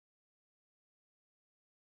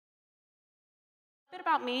A bit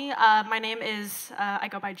about me. My name is, I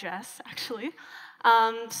go by Jess, actually.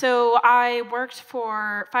 So I worked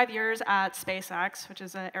for 5 years at SpaceX, which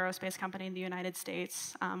is an aerospace company in the United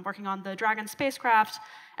States, working on the Dragon spacecraft,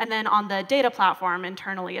 and then on the data platform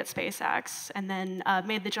internally at SpaceX, and then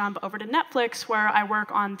made the jump over to Netflix, where I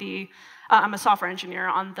work on the, I'm a software engineer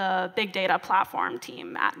on the big data platform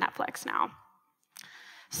team at Netflix now.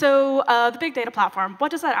 So the big data platform, what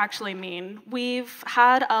does that actually mean? We've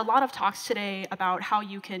had a lot of talks today about how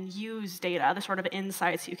you can use data, the sort of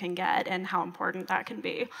insights you can get, and how important that can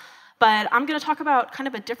be. But I'm going to talk about kind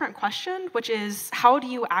of a different question, which is how do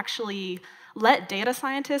you actually let data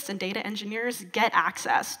scientists and data engineers get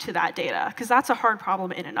access to that data? Because that's a hard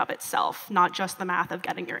problem in and of itself, not just the math of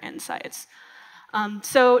getting your insights.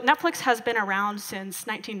 So Netflix has been around since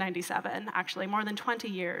 1997, actually, more than 20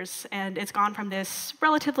 years, and it's gone from this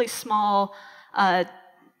relatively small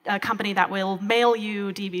company that will mail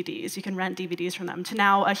you DVDs, you can rent DVDs from them, to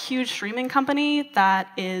now a huge streaming company that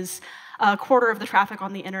is a quarter of the traffic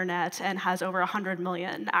on the internet and has over 100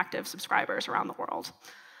 million active subscribers around the world.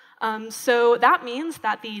 So that means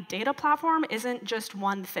that the data platform isn't just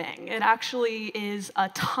one thing. It actually is a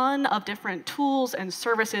ton of different tools and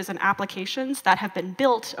services and applications that have been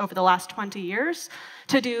built over the last 20 years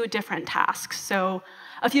to do different tasks. So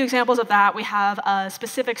a few examples of that, we have a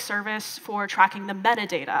specific service for tracking the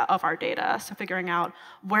metadata of our data, so figuring out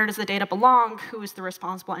where does the data belong, who is the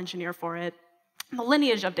responsible engineer for it, the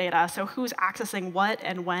lineage of data, so who's accessing what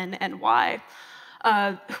and when and why.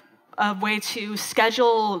 A way to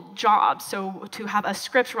schedule jobs, so to have a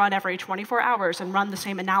script run every 24 hours and run the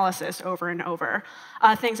same analysis over and over.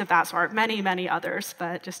 Things of that sort, many, many others,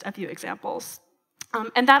 but just a few examples.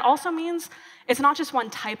 And that also means it's not just one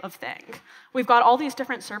type of thing. We've got all these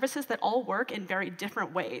different services that all work in very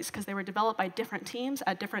different ways because they were developed by different teams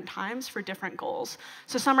at different times for different goals.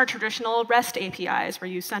 So some are traditional REST APIs where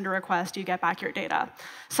you send a request, you get back your data.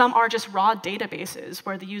 Some are just raw databases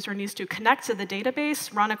where the user needs to connect to the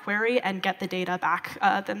database, run a query, and get the data back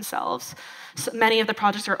themselves. So many of the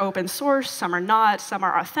projects are open source, some are not, some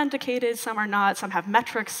are authenticated, some are not, some have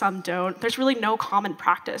metrics, some don't. There's really no common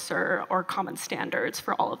practice or common standards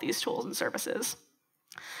for all of these tools and services.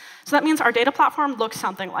 So that means our data platform looks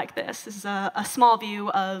something like this. This is a small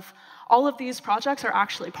view of all of these projects are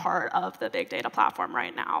actually part of the big data platform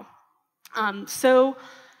right now. So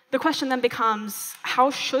the question then becomes,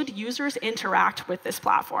 how should users interact with this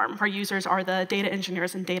platform? Our users are the data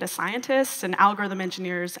engineers and data scientists and algorithm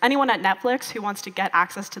engineers, anyone at Netflix who wants to get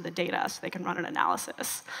access to the data so they can run an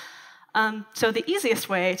analysis. So the easiest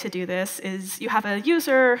way to do this is you have a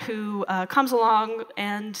user who comes along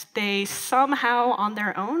and they somehow on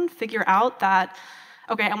their own figure out that,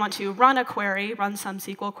 OK, I want to run a query, run some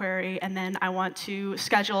SQL query, and then I want to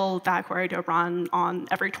schedule that query to run on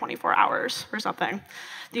every 24 hours or something.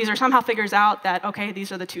 The user somehow figures out that, OK,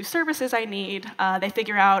 these are the two services I need. They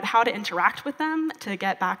figure out how to interact with them to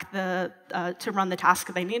get back to run the task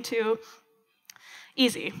that they need to.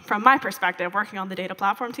 Easy. From my perspective, working on the data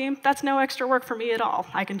platform team, that's no extra work for me at all.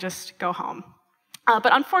 I can just go home.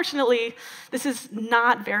 But unfortunately, this is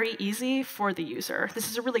not very easy for the user. This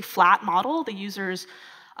is a really flat model. The users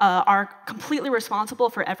are completely responsible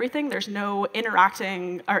for everything. There's no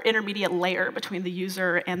interacting or intermediate layer between the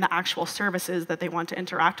user and the actual services that they want to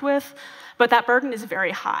interact with. But that burden is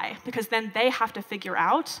very high, because then they have to figure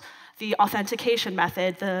out the authentication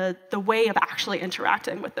method, the way of actually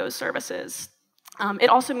interacting with those services.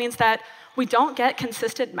 It also means that we don't get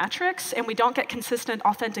consistent metrics, and we don't get consistent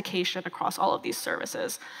authentication across all of these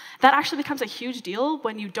services. That actually becomes a huge deal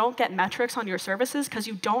when you don't get metrics on your services because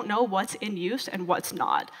you don't know what's in use and what's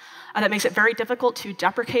not. That makes it very difficult to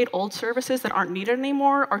deprecate old services that aren't needed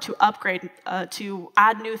anymore, or to upgrade, to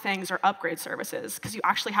add new things or upgrade services, because you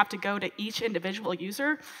actually have to go to each individual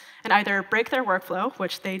user and either break their workflow,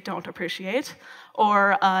 which they don't appreciate,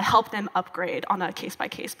 or help them upgrade on a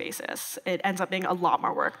case-by-case basis. It ends up being a lot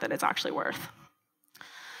more work than it's actually worth.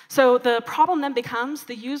 So the problem then becomes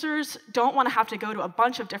the users don't want to have to go to a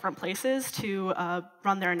bunch of different places to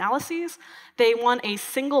run their analyses. They want a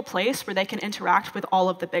single place where they can interact with all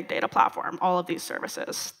of the big data platform, all of these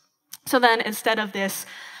services. So then instead of this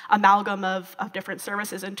amalgam of different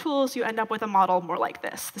services and tools, you end up with a model more like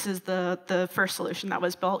this. This is the first solution that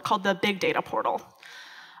was built, called the Big Data Portal.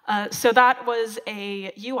 So that was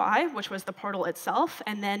a UI, which was the portal itself,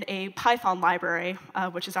 and then a Python library,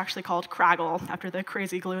 which is actually called Craggle, after the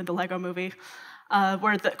crazy glue in the Lego movie,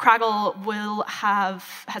 where the Craggle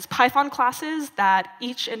has Python classes that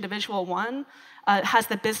each individual one has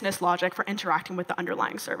the business logic for interacting with the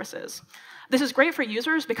underlying services. This is great for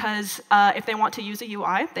users because if they want to use a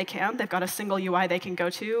UI, they can. They've got a single UI they can go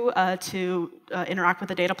to interact with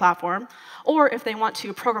the data platform. Or if they want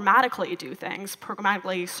to programmatically do things,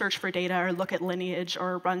 programmatically search for data or look at lineage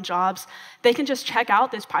or run jobs, they can just check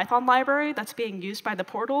out this Python library that's being used by the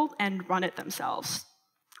portal and run it themselves.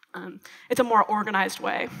 It's a more organized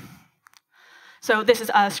way. So this is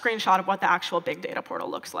a screenshot of what the actual big data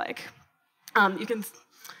portal looks like. You can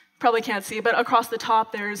probably can't see, but across the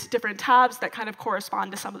top, there's different tabs that kind of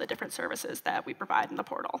correspond to some of the different services that we provide in the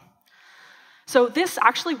portal. So this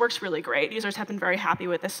actually works really great. Users have been very happy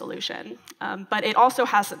with this solution. But it also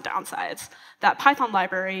has some downsides. That Python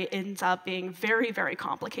library ends up being very, very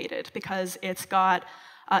complicated because it's got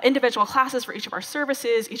individual classes for each of our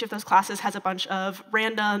services. Each of those classes has a bunch of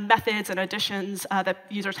random methods and additions that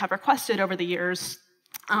users have requested over the years.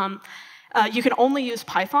 You can only use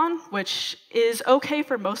Python, which is OK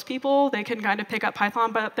for most people. They can kind of pick up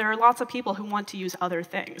Python, but there are lots of people who want to use other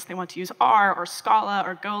things. They want to use R or Scala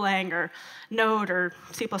or Golang or Node or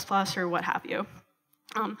C++ or what have you.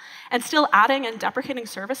 And still adding and deprecating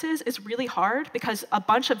services is really hard because a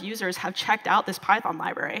bunch of users have checked out this Python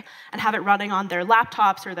library and have it running on their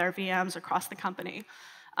laptops or their VMs across the company.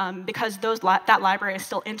 Because that library is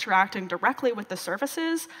still interacting directly with the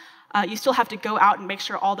services, you still have to go out and make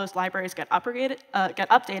sure all those libraries get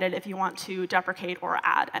updated if you want to deprecate or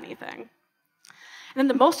add anything. And then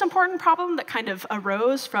the most important problem that kind of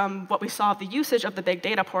arose from what we saw of the usage of the big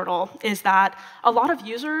data portal is that a lot of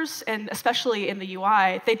users, and especially in the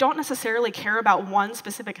UI, they don't necessarily care about one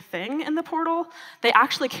specific thing in the portal. They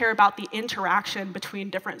actually care about the interaction between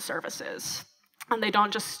different services. And they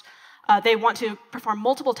don't just, they want to perform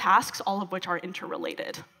multiple tasks, all of which are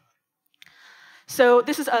interrelated. So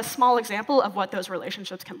this is a small example of what those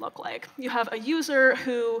relationships can look like. You have a user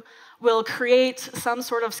who will create some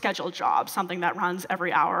sort of scheduled job, something that runs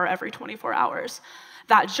every hour, every 24 hours.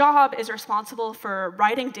 That job is responsible for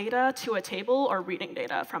writing data to a table or reading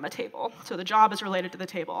data from a table. So the job is related to the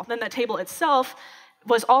table. Then that table itself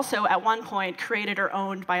was also at one point created or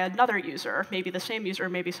owned by another user, maybe the same user,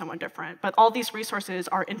 maybe someone different. But all these resources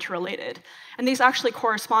are interrelated. And these actually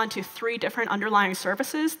correspond to 3 different underlying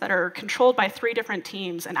services that are controlled by 3 different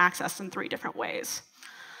teams and accessed in 3 different ways.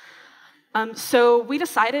 So we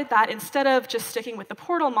decided that instead of just sticking with the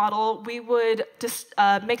portal model, we would just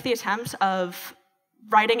make the attempt of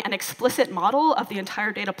writing an explicit model of the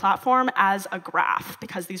entire data platform as a graph,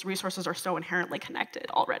 because these resources are so inherently connected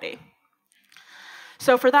already.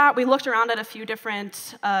 So for that, we looked around at a few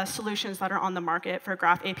different solutions that are on the market for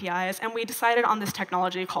graph APIs, and we decided on this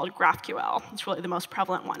technology called GraphQL. It's really the most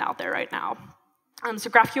prevalent one out there right now. So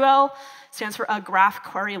GraphQL stands for a graph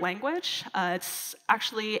query language. It's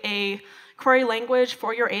actually a query language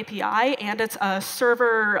for your API, and it's a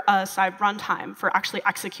server-side runtime for actually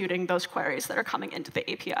executing those queries that are coming into the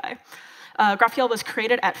API. GraphQL was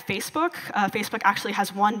created at Facebook. Facebook actually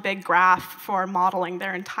has one big graph for modeling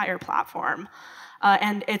their entire platform.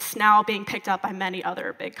 And it's now being picked up by many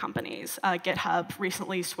other big companies. GitHub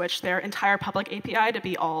recently switched their entire public API to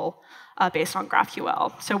be all based on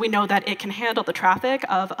GraphQL. So we know that it can handle the traffic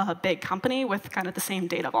of a big company with kind of the same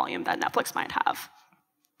data volume that Netflix might have.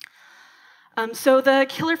 So the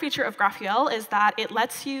killer feature of GraphQL is that it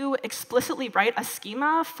lets you explicitly write a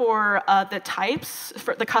schema for the types,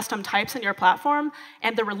 for the custom types in your platform,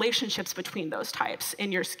 and the relationships between those types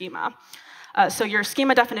in your schema. So your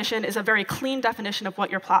schema definition is a very clean definition of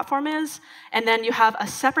what your platform is. And then you have a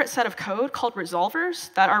separate set of code called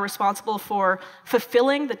resolvers that are responsible for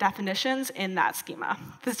fulfilling the definitions in that schema.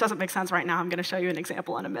 If this doesn't make sense right now, I'm going to show you an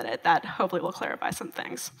example in a minute that hopefully will clarify some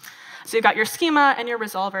things. So you've got your schema and your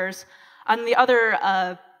resolvers. And the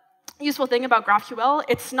other useful thing about GraphQL,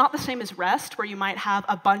 it's not the same as REST, where you might have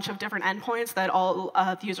a bunch of different endpoints that all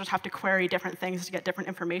the users have to query different things to get different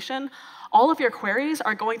information. All of your queries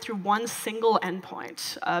are going through one single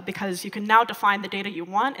endpoint, because you can now define the data you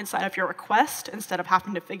want inside of your request instead of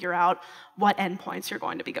having to figure out what endpoints you're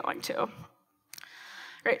going to be going to.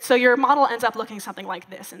 Great, so your model ends up looking something like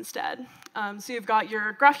this instead. So you've got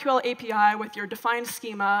your GraphQL API with your defined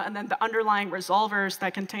schema, and then the underlying resolvers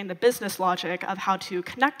that contain the business logic of how to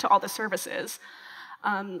connect to all the services.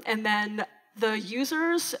 And then the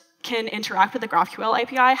users can interact with the GraphQL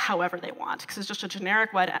API however they want, because it's just a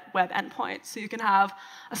generic web endpoint. So you can have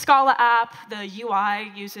a Scala app. The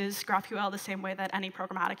UI uses GraphQL the same way that any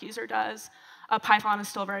programmatic user does. Python is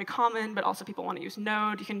still very common, but also people want to use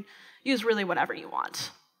Node. You can use really whatever you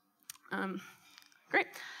want. Great.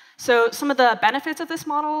 So some of the benefits of this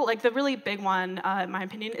model, like the really big one, in my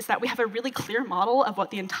opinion, is that we have a really clear model of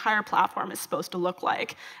what the entire platform is supposed to look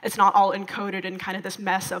like. It's not all encoded in kind of this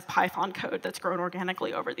mess of Python code that's grown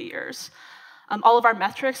organically over the years. All of our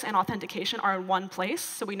metrics and authentication are in one place,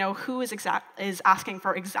 so we know who is asking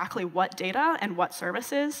for exactly what data and what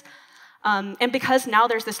services. And because now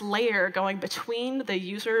there's this layer going between the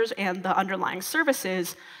users and the underlying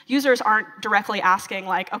services, users aren't directly asking,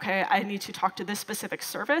 like, OK, I need to talk to this specific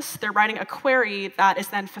service. They're writing a query that is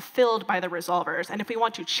then fulfilled by the resolvers. And if we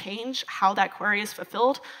want to change how that query is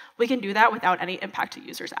fulfilled, we can do that without any impact to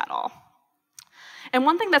users at all. And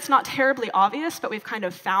one thing that's not terribly obvious, but we've kind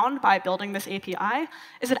of found by building this API,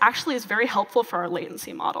 is it actually is very helpful for our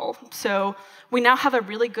latency model. So we now have a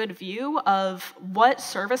really good view of what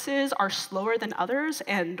services are slower than others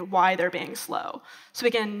and why they're being slow. So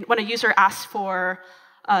we can, when a user asks for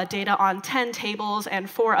data on 10 tables and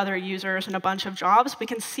 4 other users and a bunch of jobs, we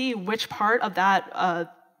can see which part of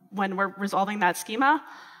that, when we're resolving that schema,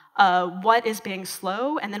 what is being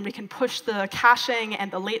slow, and then we can push the caching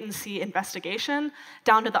and the latency investigation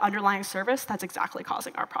down to the underlying service that's exactly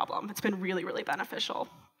causing our problem. It's been really, really beneficial.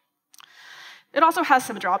 It also has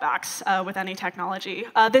some drawbacks with any technology.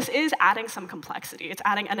 This is adding some complexity. It's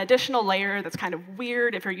adding an additional layer that's kind of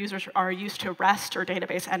weird if your users are used to REST or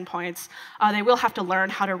database endpoints. They will have to learn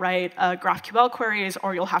how to write GraphQL queries,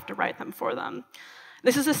 or you'll have to write them for them.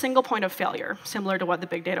 This is a single point of failure, similar to what the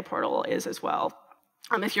Big Data Portal is as well.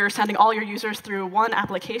 If you're sending all your users through one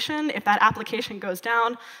application, if that application goes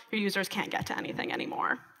down, your users can't get to anything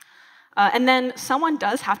anymore. And then someone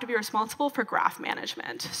does have to be responsible for graph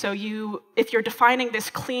management. So if you're defining this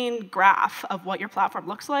clean graph of what your platform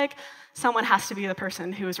looks like, someone has to be the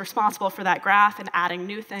person who is responsible for that graph and adding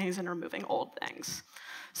new things and removing old things.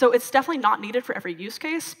 So it's definitely not needed for every use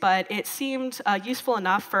case, but it seemed useful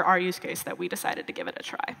enough for our use case that we decided to give it a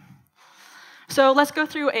try. So let's go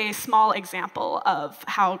through a small example of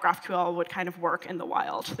how GraphQL would kind of work in the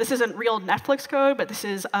wild. This isn't real Netflix code, but this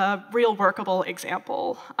is a real workable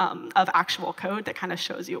example of actual code that kind of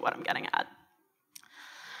shows you what I'm getting at.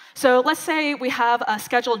 So let's say we have a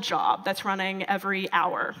scheduled job that's running every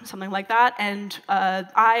hour, something like that, and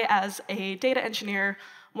I, as a data engineer,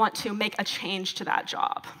 want to make a change to that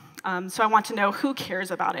job. So I want to know who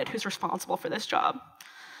cares about it, who's responsible for this job.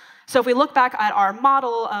 So if we look back at our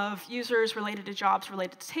model of users related to jobs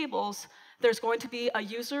related to tables, there's going to be a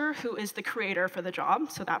user who is the creator for the job,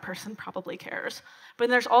 so that person probably cares. But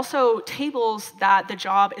there's also tables that the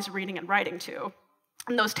job is reading and writing to.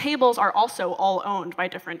 And those tables are also all owned by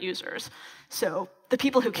different users. So the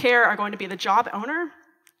people who care are going to be the job owner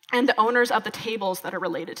and the owners of the tables that are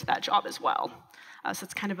related to that job as well. So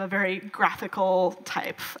it's kind of a very graphical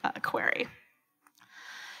type query.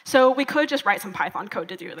 So we could just write some Python code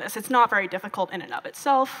to do this. It's not very difficult in and of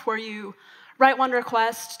itself, where you write one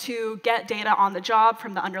request to get data on the job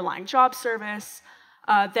from the underlying job service.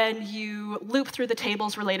 Then you loop through the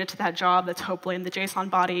tables related to that job that's hopefully in the JSON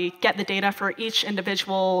body, get the data for each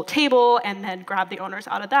individual table, and then grab the owners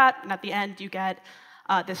out of that. And at the end, you get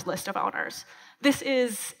this list of owners. This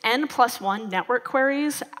is n+1 network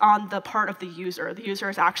queries on the part of the user. The user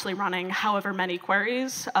is actually running however many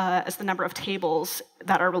queries as the number of tables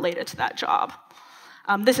that are related to that job.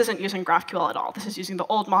 This isn't using GraphQL at all. This is using the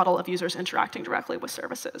old model of users interacting directly with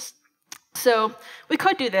services. So we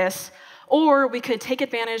could do this, or we could take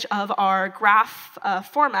advantage of our graph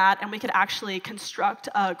format, and we could actually construct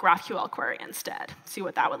a GraphQL query instead, see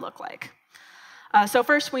what that would look like. So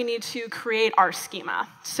first, we need to create our schema.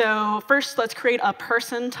 So first, let's create a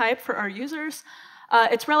person type for our users.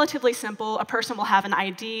 It's relatively simple. A person will have an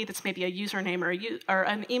ID that's maybe a username or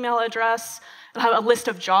an email address. It'll have a list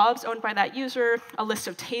of jobs owned by that user, a list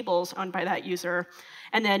of tables owned by that user,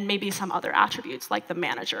 and then maybe some other attributes like the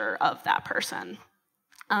manager of that person.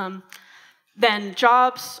 Then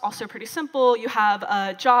jobs, also pretty simple. You have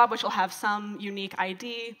a job which will have some unique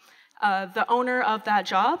ID. The owner of that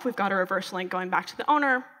job, we've got a reverse link going back to the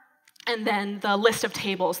owner, and then the list of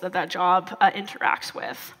tables that that job interacts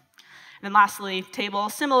with. And then lastly, table,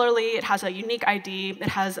 similarly, it has a unique ID, it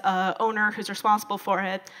has an owner who's responsible for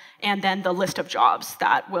it, and then the list of jobs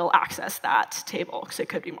that will access that table, because it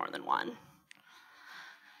could be more than one.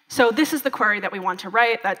 So this is the query that we want to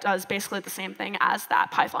write that does basically the same thing as that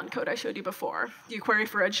Python code I showed you before. You query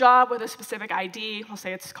for a job with a specific ID, we'll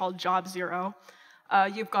say it's called job 0.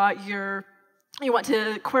 You've got your You want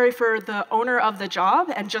to query for the owner of the job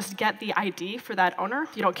and just get the ID for that owner.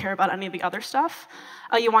 You don't care about any of the other stuff.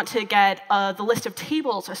 You want to get the list of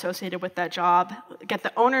tables associated with that job, get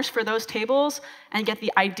the owners for those tables, and get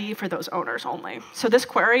the ID for those owners only. So this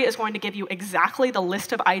query is going to give you exactly the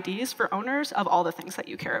list of IDs for owners of all the things that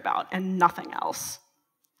you care about, and nothing else.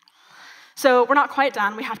 So we're not quite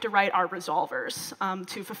done. We have to write our resolvers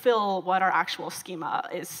to fulfill what our actual schema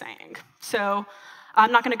is saying. So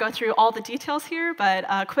I'm not going to go through all the details here, but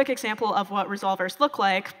a quick example of what resolvers look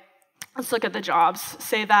like. Let's look at the jobs.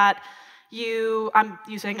 Say that I'm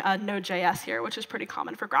using a Node.js here, which is pretty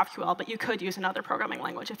common for GraphQL, but you could use another programming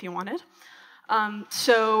language if you wanted.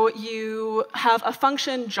 So you have a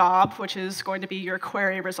function job, which is going to be your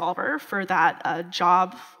query resolver for that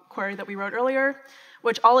job query that we wrote earlier,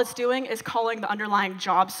 which all it's doing is calling the underlying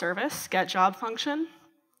job service, getJob function.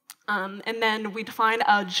 And then we define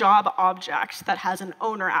a job object that has an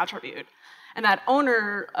owner attribute. And that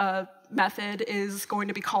owner method is going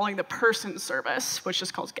to be calling the person service, which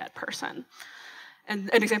is called getPerson. And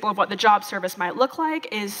an example of what the job service might look like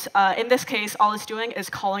is, in this case, all it's doing is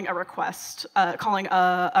calling a request, calling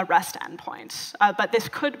a REST endpoint. But this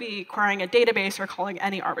could be querying a database or calling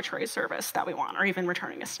any arbitrary service that we want, or even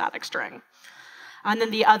returning a static string. And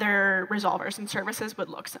then the other resolvers and services would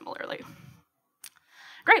look similarly.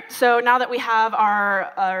 Great, so now that we have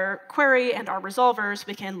our query and our resolvers,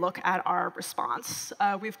 we can look at our response.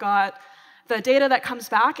 We've got the data that comes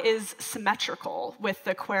back is symmetrical with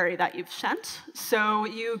the query that you've sent. So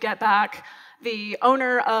you get back the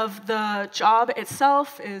owner of the job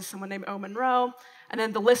itself is someone named O. Monroe, and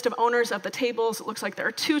then the list of owners of the tables, it looks like there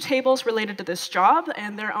are 2 tables related to this job,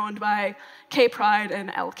 and they're owned by K. Pride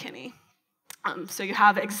and L. Kinney. So you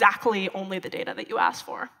have exactly only the data that you asked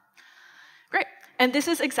for. Great. And this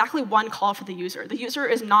is exactly one call for the user. The user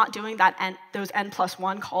is not doing those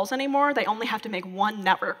n+1 calls anymore. They only have to make one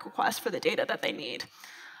network request for the data that they need.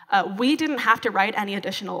 We didn't have to write any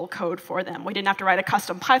additional code for them. We didn't have to write a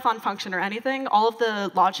custom Python function or anything. All of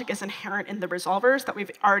the logic is inherent in the resolvers that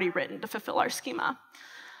we've already written to fulfill our schema.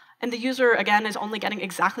 And the user, again, is only getting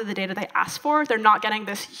exactly the data they asked for. They're not getting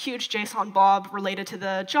this huge JSON blob related to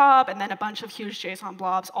the job, and then a bunch of huge JSON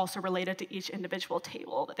blobs also related to each individual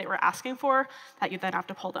table that they were asking for that you then have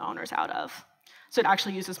to pull the owners out of. So it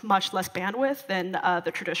actually uses much less bandwidth than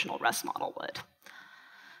the traditional REST model would.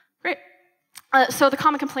 Great. So the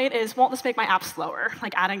common complaint is, won't this make my app slower?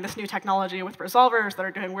 Like adding this new technology with resolvers that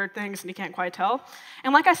are doing weird things and you can't quite tell.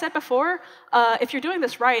 And like I said before, if you're doing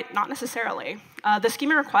this right, not necessarily. The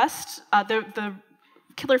schema requests, the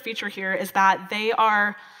killer feature here is that they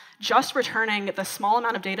are just returning the small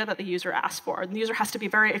amount of data that the user asked for. The user has to be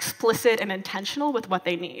very explicit and intentional with what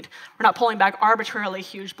they need. We're not pulling back arbitrarily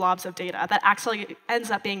huge blobs of data. That actually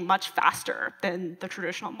ends up being much faster than the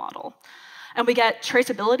traditional model. And we get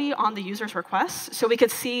traceability on the user's requests. So we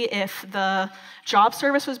could see if the job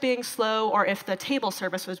service was being slow or if the table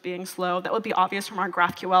service was being slow. That would be obvious from our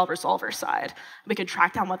GraphQL resolver side. We could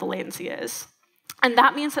track down what the latency is. And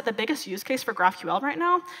that means that the biggest use case for GraphQL right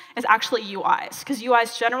now is actually UIs, because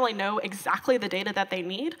UIs generally know exactly the data that they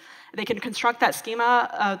need. They can construct that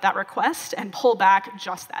schema, that request, and pull back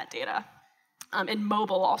just that data. And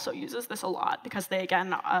mobile also uses this a lot, because they,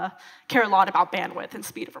 again, care a lot about bandwidth and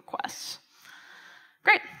speed of requests.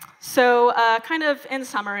 Great. So kind of in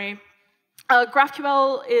summary,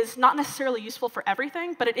 GraphQL is not necessarily useful for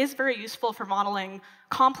everything, but it is very useful for modeling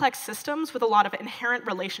complex systems with a lot of inherent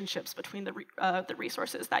relationships between the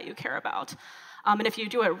resources that you care about. And if you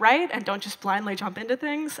do it right and don't just blindly jump into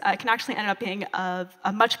things, it can actually end up being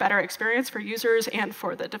a much better experience for users and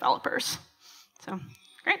for the developers. So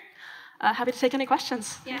great. Happy to take any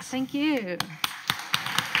questions. Yes, thank you.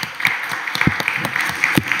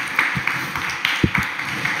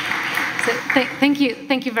 So thank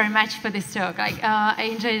you very much for this talk. I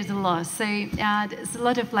enjoyed it a lot. So there's a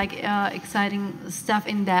lot of exciting stuff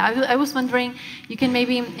in there. I was wondering, you can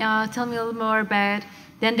maybe tell me a little more about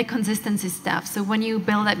then the consistency stuff. So when you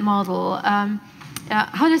build that model,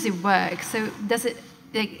 how does it work? So does it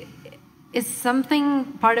is something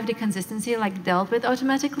part of the consistency dealt with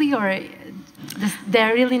automatically, or does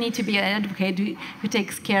there really need to be an advocate who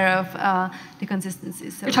takes care of the consistency?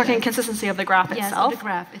 So you're talking consistency of the graph itself? Yes, of the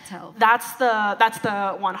graph itself. That's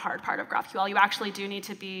the one hard part of GraphQL. You actually do need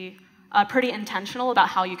to be pretty intentional about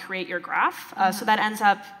how you create your graph. So that ends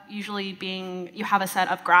up usually being, you have a set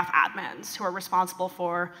of graph admins who are responsible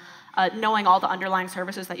for knowing all the underlying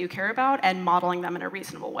services that you care about and modeling them in a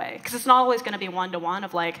reasonable way. Because it's not always going to be one-to-one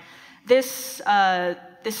of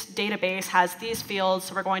this database has these fields,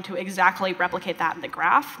 so we're going to exactly replicate that in the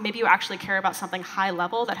graph. Maybe you actually care about something high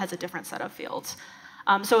level that has a different set of fields.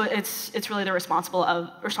 So it's really the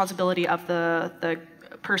responsibility of the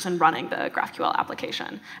person running the GraphQL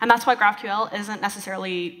application. And that's why GraphQL isn't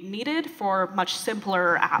necessarily needed for much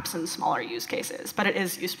simpler apps and smaller use cases, but it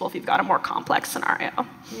is useful if you've got a more complex scenario.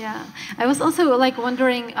 Yeah, I was also like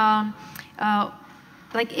wondering,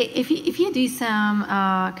 like if you do some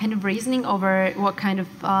kind of reasoning over what kind of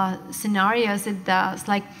scenarios it does,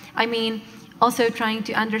 like, I mean, also trying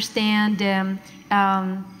to understand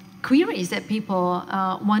queries that people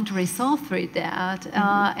want to resolve through that,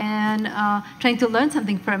 and trying to learn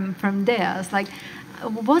something from theirs. Like,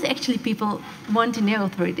 what actually people want to know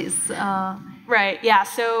through this? Right, yeah,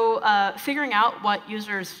 so figuring out what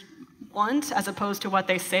users want as opposed to what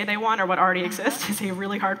they say they want or what already exists is a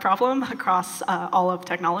really hard problem across all of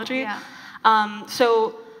technology. Yeah.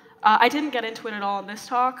 So I didn't get into it at all in this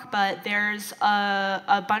talk, but there's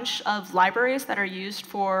a bunch of libraries that are used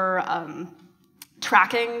for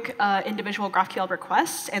tracking individual GraphQL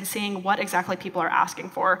requests and seeing what exactly people are asking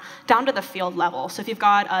for down to the field level. So if you've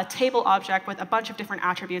got a table object with a bunch of different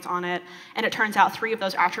attributes on it, and it turns out 3 of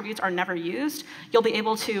those attributes are never used, you'll be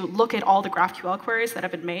able to look at all the GraphQL queries that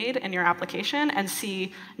have been made in your application and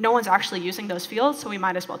see no one's actually using those fields, so we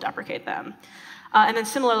might as well deprecate them. And then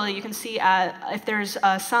similarly, you can see if there's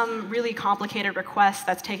some really complicated request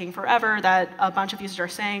that's taking forever that a bunch of users are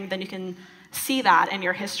saying, then you can see that in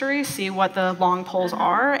your history, see what the long polls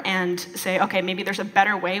are, and say, okay, maybe there's a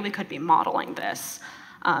better way we could be modeling this.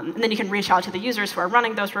 And then you can reach out to the users who are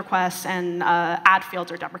running those requests and add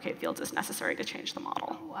fields or deprecate fields as necessary to change the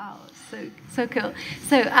model. Wow, so cool.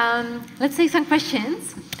 So let's take some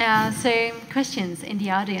questions. So questions in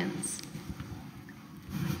the audience.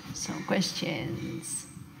 Some questions.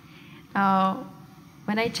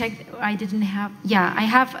 When I checked, I didn't have. Yeah, I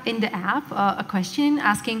have in the app a question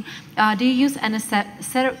asking, do you use an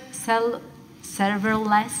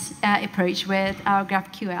serverless approach with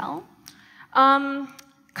GraphQL?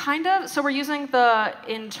 Kind of. So we're using the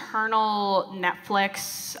internal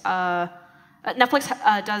Netflix.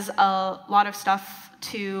 Netflix does a lot of stuff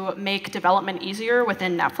to make development easier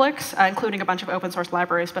within Netflix, including a bunch of open source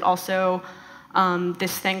libraries, but also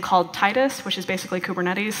this thing called Titus, which is basically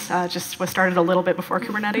Kubernetes, just was started a little bit before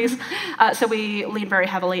Kubernetes. So we lean very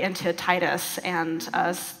heavily into Titus and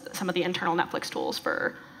some of the internal Netflix tools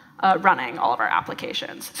for running all of our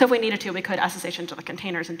applications. So if we needed to, we could SSH into the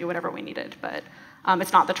containers and do whatever we needed, but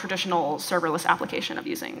it's not the traditional serverless application of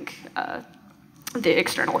using the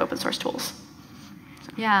external open source tools.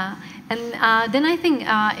 So. Yeah, and then I think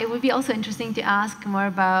it would be also interesting to ask more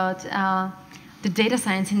about the data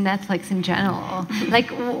science in Netflix in general. Like,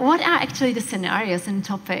 what are actually the scenarios and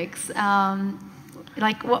topics?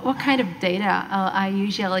 Like, what kind of data are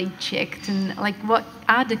usually checked, and like, what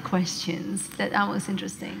are the questions that are most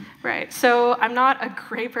interesting? Right. So I'm not a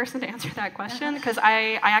great person to answer that question because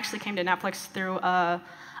I actually came to Netflix through a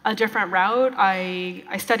different route.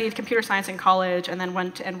 I studied computer science in college and then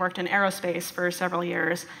went and worked in aerospace for several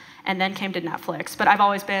years, and then came to Netflix. But I've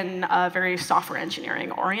always been very software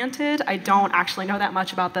engineering oriented. I don't actually know that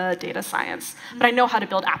much about the data science, but I know how to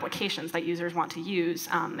build applications that users want to use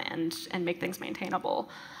and make things maintainable.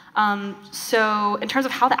 So in terms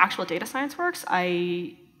of how the actual data science works,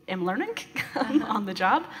 I am learning on the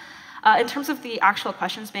job. In terms of the actual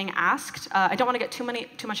questions being asked, I don't want to get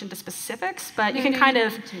too much into specifics, but you can kind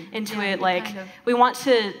of intuit, like, we want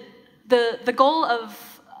to, the goal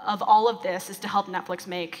of all of this is to help Netflix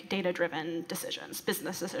make data-driven decisions,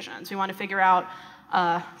 business decisions. We want to figure out,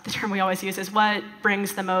 the term we always use is what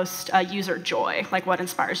brings the most user joy, like what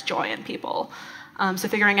inspires joy in people. So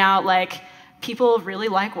figuring out, like, people really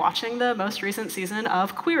like watching the most recent season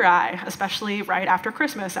of Queer Eye, especially right after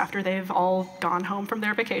Christmas, after they've all gone home from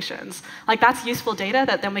their vacations. Like, that's useful data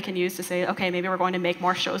that then we can use to say, okay, maybe we're going to make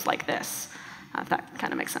more shows like this. If that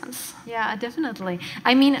kind of makes sense. Yeah, definitely.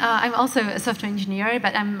 I mean, I'm also a software engineer,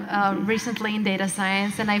 but I'm recently in data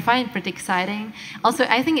science, and I find it pretty exciting. Also,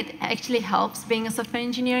 I think it actually helps being a software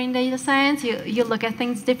engineer in data science. You look at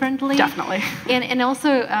things differently. Definitely. And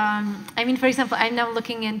also, I mean, for example, I'm now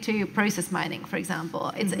looking into process mining, for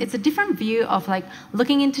example. It's a different view of like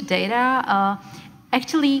looking into data,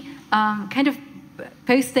 actually kind of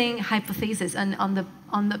posting hypotheses on the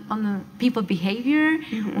people behavior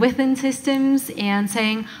within systems and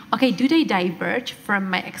saying, okay, do they diverge from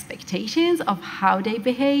my expectations of how they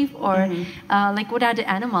behave, or like what are the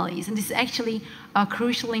anomalies? And this is actually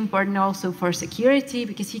crucially important also for security,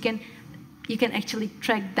 because you can actually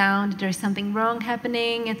track down that there's something wrong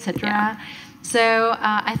happening, etc. Yeah. So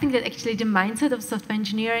I think that actually the mindset of software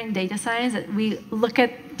engineering and data science, that we look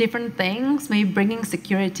at different things, maybe bringing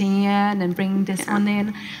security in and bringing this one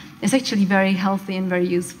in, is actually very healthy and very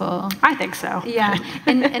useful. I think so. Yeah,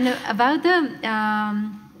 and about the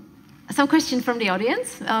some question from the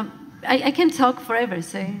audience. I can talk forever,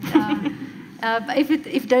 so but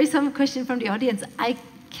if there is some question from the audience, I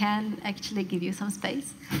can actually give you some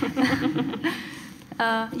space.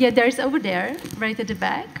 Yeah, there's over there, right at the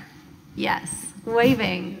back. Yes,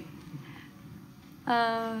 waving.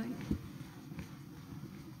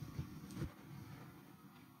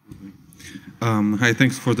 Hi,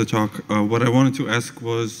 thanks for the talk. What I wanted to ask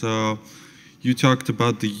was, you talked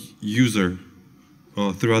about the user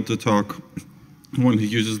throughout the talk when he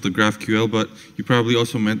uses the GraphQL, but you probably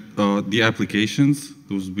also meant the applications.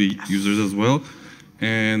 Those would be users as well.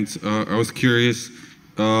 And I was curious,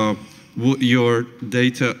 would your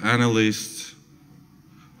data analyst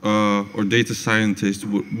or data scientist,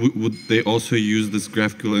 would they also use this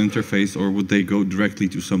GraphQL interface, or would they go directly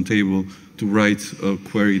to some table to write a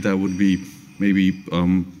query that would be maybe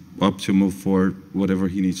optimal for whatever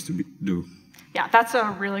he needs to do? Yeah, that's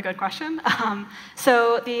a really good question.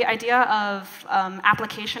 So the idea of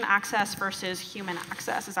application access versus human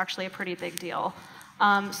access is actually a pretty big deal.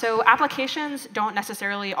 So applications don't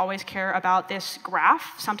necessarily always care about this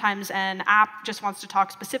graph. Sometimes an app just wants to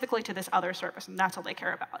talk specifically to this other service, and that's all they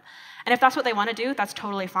care about. And if that's what they want to do, that's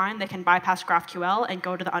totally fine. They can bypass GraphQL and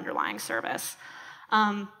go to the underlying service.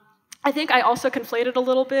 I think I also conflated a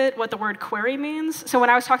little bit what the word query means. So when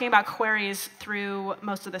I was talking about queries through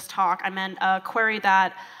most of this talk, I meant a query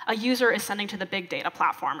that a user is sending to the big data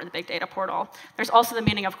platform or the big data portal. There's also the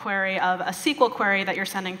meaning of query of a SQL query that you're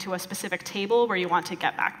sending to a specific table where you want to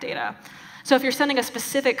get back data. So if you're sending a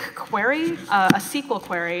specific query, a SQL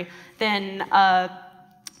query, then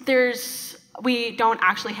we don't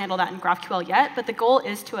actually handle that in GraphQL yet, but the goal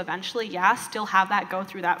is to eventually, still have that go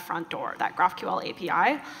through that front door, that GraphQL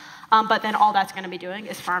API. But then all that's going to be doing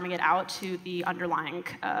is farming it out to the underlying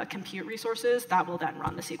compute resources that will then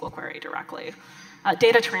run the SQL query directly.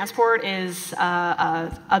 Data transport is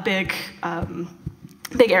a big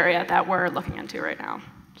area that we're looking into right now.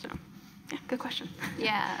 So, yeah, good question.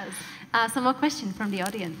 Yes. Some more questions from the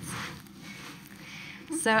audience.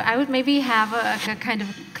 So I would maybe have a kind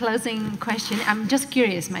of closing question. I'm just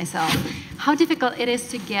curious myself, how difficult it is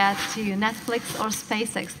to get to Netflix or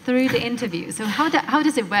SpaceX through the interview. So how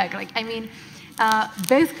does it work? Like, I mean,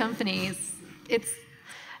 both companies, is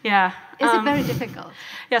it very difficult?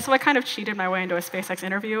 Yeah, so I kind of cheated my way into a SpaceX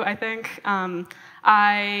interview, I think.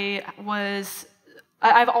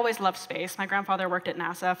 I've always loved space. My grandfather worked at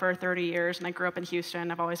NASA for 30 years, and I grew up in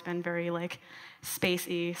Houston. I've always been very,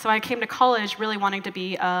 spacey. So I came to college really wanting to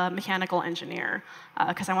be a mechanical engineer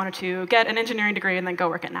because I wanted to get an engineering degree and then go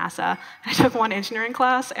work at NASA. I took one engineering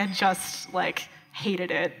class and just, hated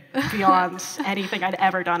it beyond anything I'd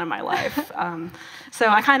ever done in my life. So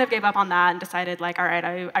I kind of gave up on that and decided, all right,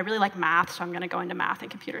 I really like math, so I'm going to go into math and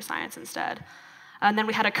computer science instead. And then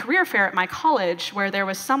we had a career fair at my college where there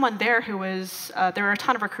was someone there who was, there were a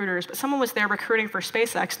ton of recruiters, but someone was there recruiting for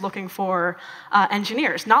SpaceX looking for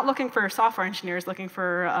engineers, not looking for software engineers, looking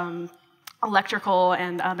for electrical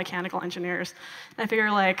and mechanical engineers. And I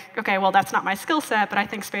figured, okay, well, that's not my skill set, but I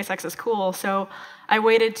think SpaceX is cool. So I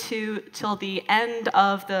waited till the end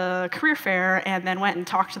of the career fair and then went and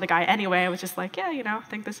talked to the guy anyway. I was just like, yeah, I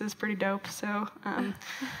think this is pretty dope, so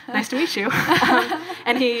nice to meet you.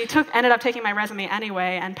 And he ended up taking my resume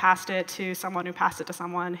anyway and passed it to someone who passed it to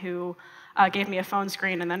someone who gave me a phone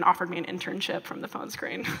screen and then offered me an internship from the phone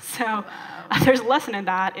screen. So there's a lesson in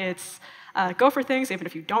that. It's go for things even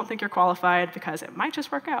if you don't think you're qualified because it might just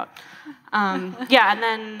work out. And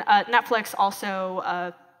then Netflix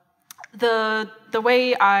also, the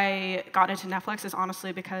way I got into Netflix is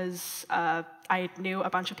honestly because I knew a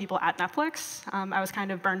bunch of people at Netflix. I was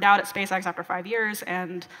kind of burned out at SpaceX after 5 years,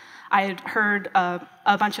 and I had heard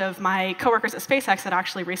a bunch of my coworkers at SpaceX had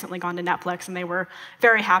actually recently gone to Netflix, and they were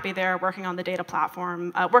very happy there working on the data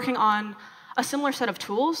platform, working on a similar set of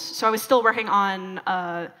tools. So I was still working on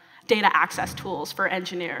data access tools for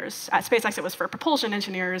engineers. At SpaceX, it was for propulsion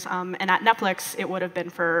engineers, and at Netflix, it would have been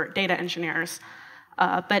for data engineers.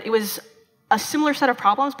 But it was a similar set of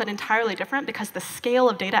problems, but entirely different because the scale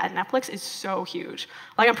of data at Netflix is so huge.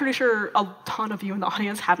 I'm pretty sure a ton of you in the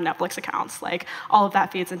audience have Netflix accounts. All of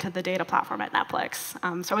that feeds into the data platform at Netflix.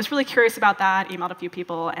 So I was really curious about that, emailed a few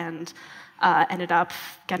people, and ended up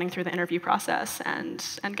getting through the interview process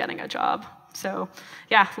and getting a job. So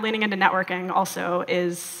yeah, leaning into networking also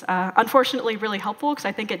is unfortunately really helpful because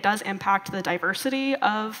I think it does impact the diversity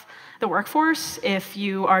of the workforce. If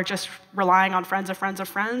you are just relying on friends of friends of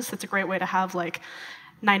friends, it's a great way to have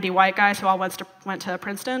 90 white guys who all went to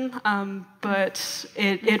Princeton, but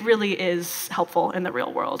it really is helpful in the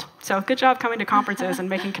real world. So good job coming to conferences and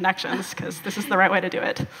making connections, because this is the right way to do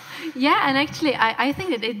it. Yeah, and actually, I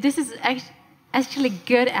think that this is actually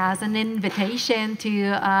good as an invitation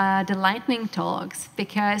to the lightning talks,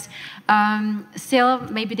 because still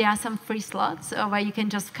maybe there are some free slots where you can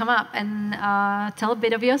just come up and tell a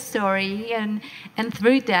bit of your story, and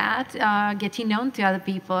through that getting known to other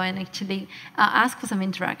people and actually ask for some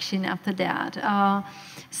interaction after that.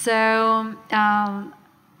 So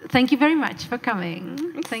thank you very much for coming.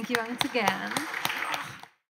 Thank you once again.